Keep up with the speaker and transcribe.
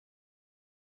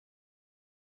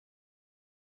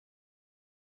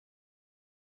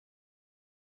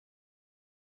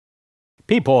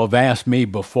People have asked me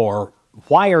before,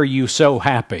 why are you so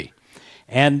happy?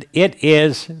 And it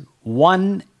is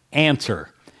one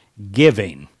answer: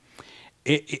 giving.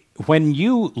 When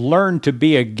you learn to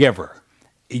be a giver,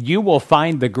 you will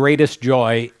find the greatest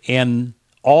joy in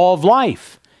all of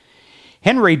life.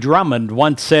 Henry Drummond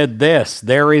once said this: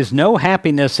 "There is no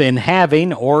happiness in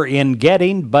having or in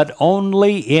getting, but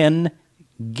only in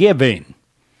giving."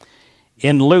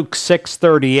 In Luke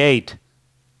 6:38,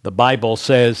 the Bible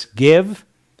says, "Give,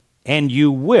 and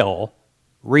you will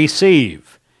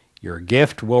receive. Your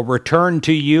gift will return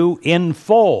to you in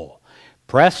full,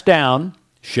 pressed down,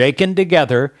 shaken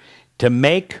together, to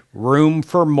make room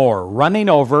for more, running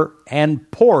over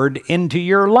and poured into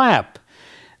your lap."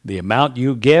 The amount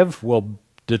you give will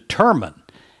determine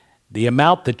the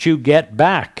amount that you get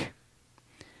back.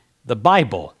 The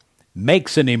Bible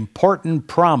makes an important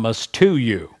promise to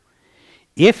you.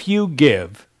 If you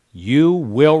give, you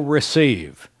will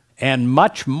receive, and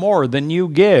much more than you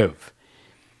give.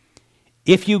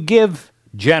 If you give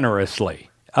generously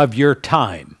of your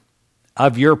time,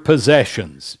 of your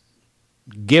possessions,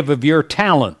 give of your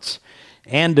talents,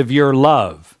 and of your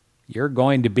love, you're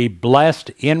going to be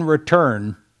blessed in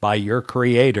return by your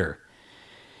Creator.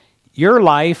 Your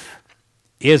life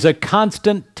is a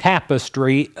constant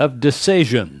tapestry of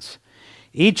decisions.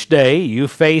 Each day you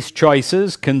face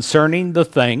choices concerning the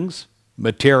things,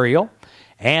 material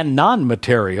and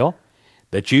non-material,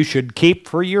 that you should keep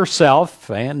for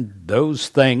yourself and those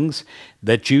things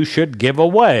that you should give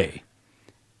away.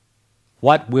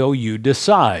 What will you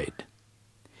decide?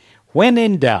 When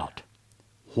in doubt,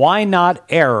 why not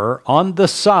err on the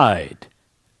side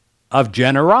of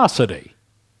generosity?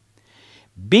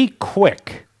 Be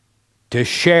quick to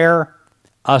share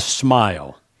a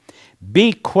smile.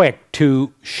 Be quick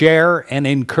to share an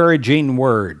encouraging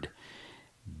word.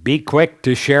 Be quick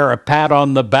to share a pat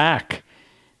on the back,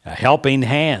 a helping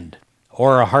hand,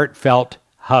 or a heartfelt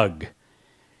hug.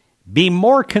 Be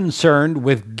more concerned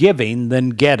with giving than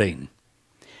getting.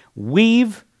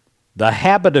 Weave the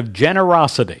habit of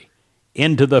generosity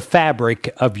into the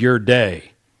fabric of your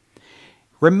day.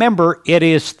 Remember, it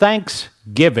is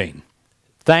Thanksgiving.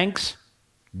 Thanks-giving.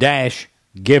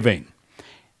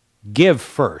 Give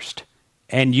first,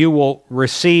 and you will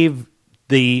receive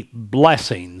the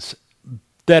blessings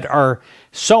that are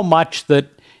so much that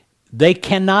they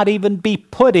cannot even be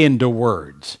put into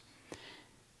words.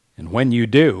 And when you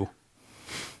do,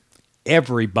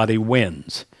 everybody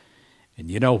wins. And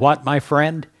you know what, my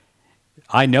friend?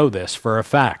 I know this for a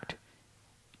fact.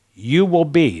 You will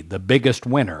be the biggest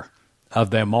winner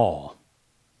of them all.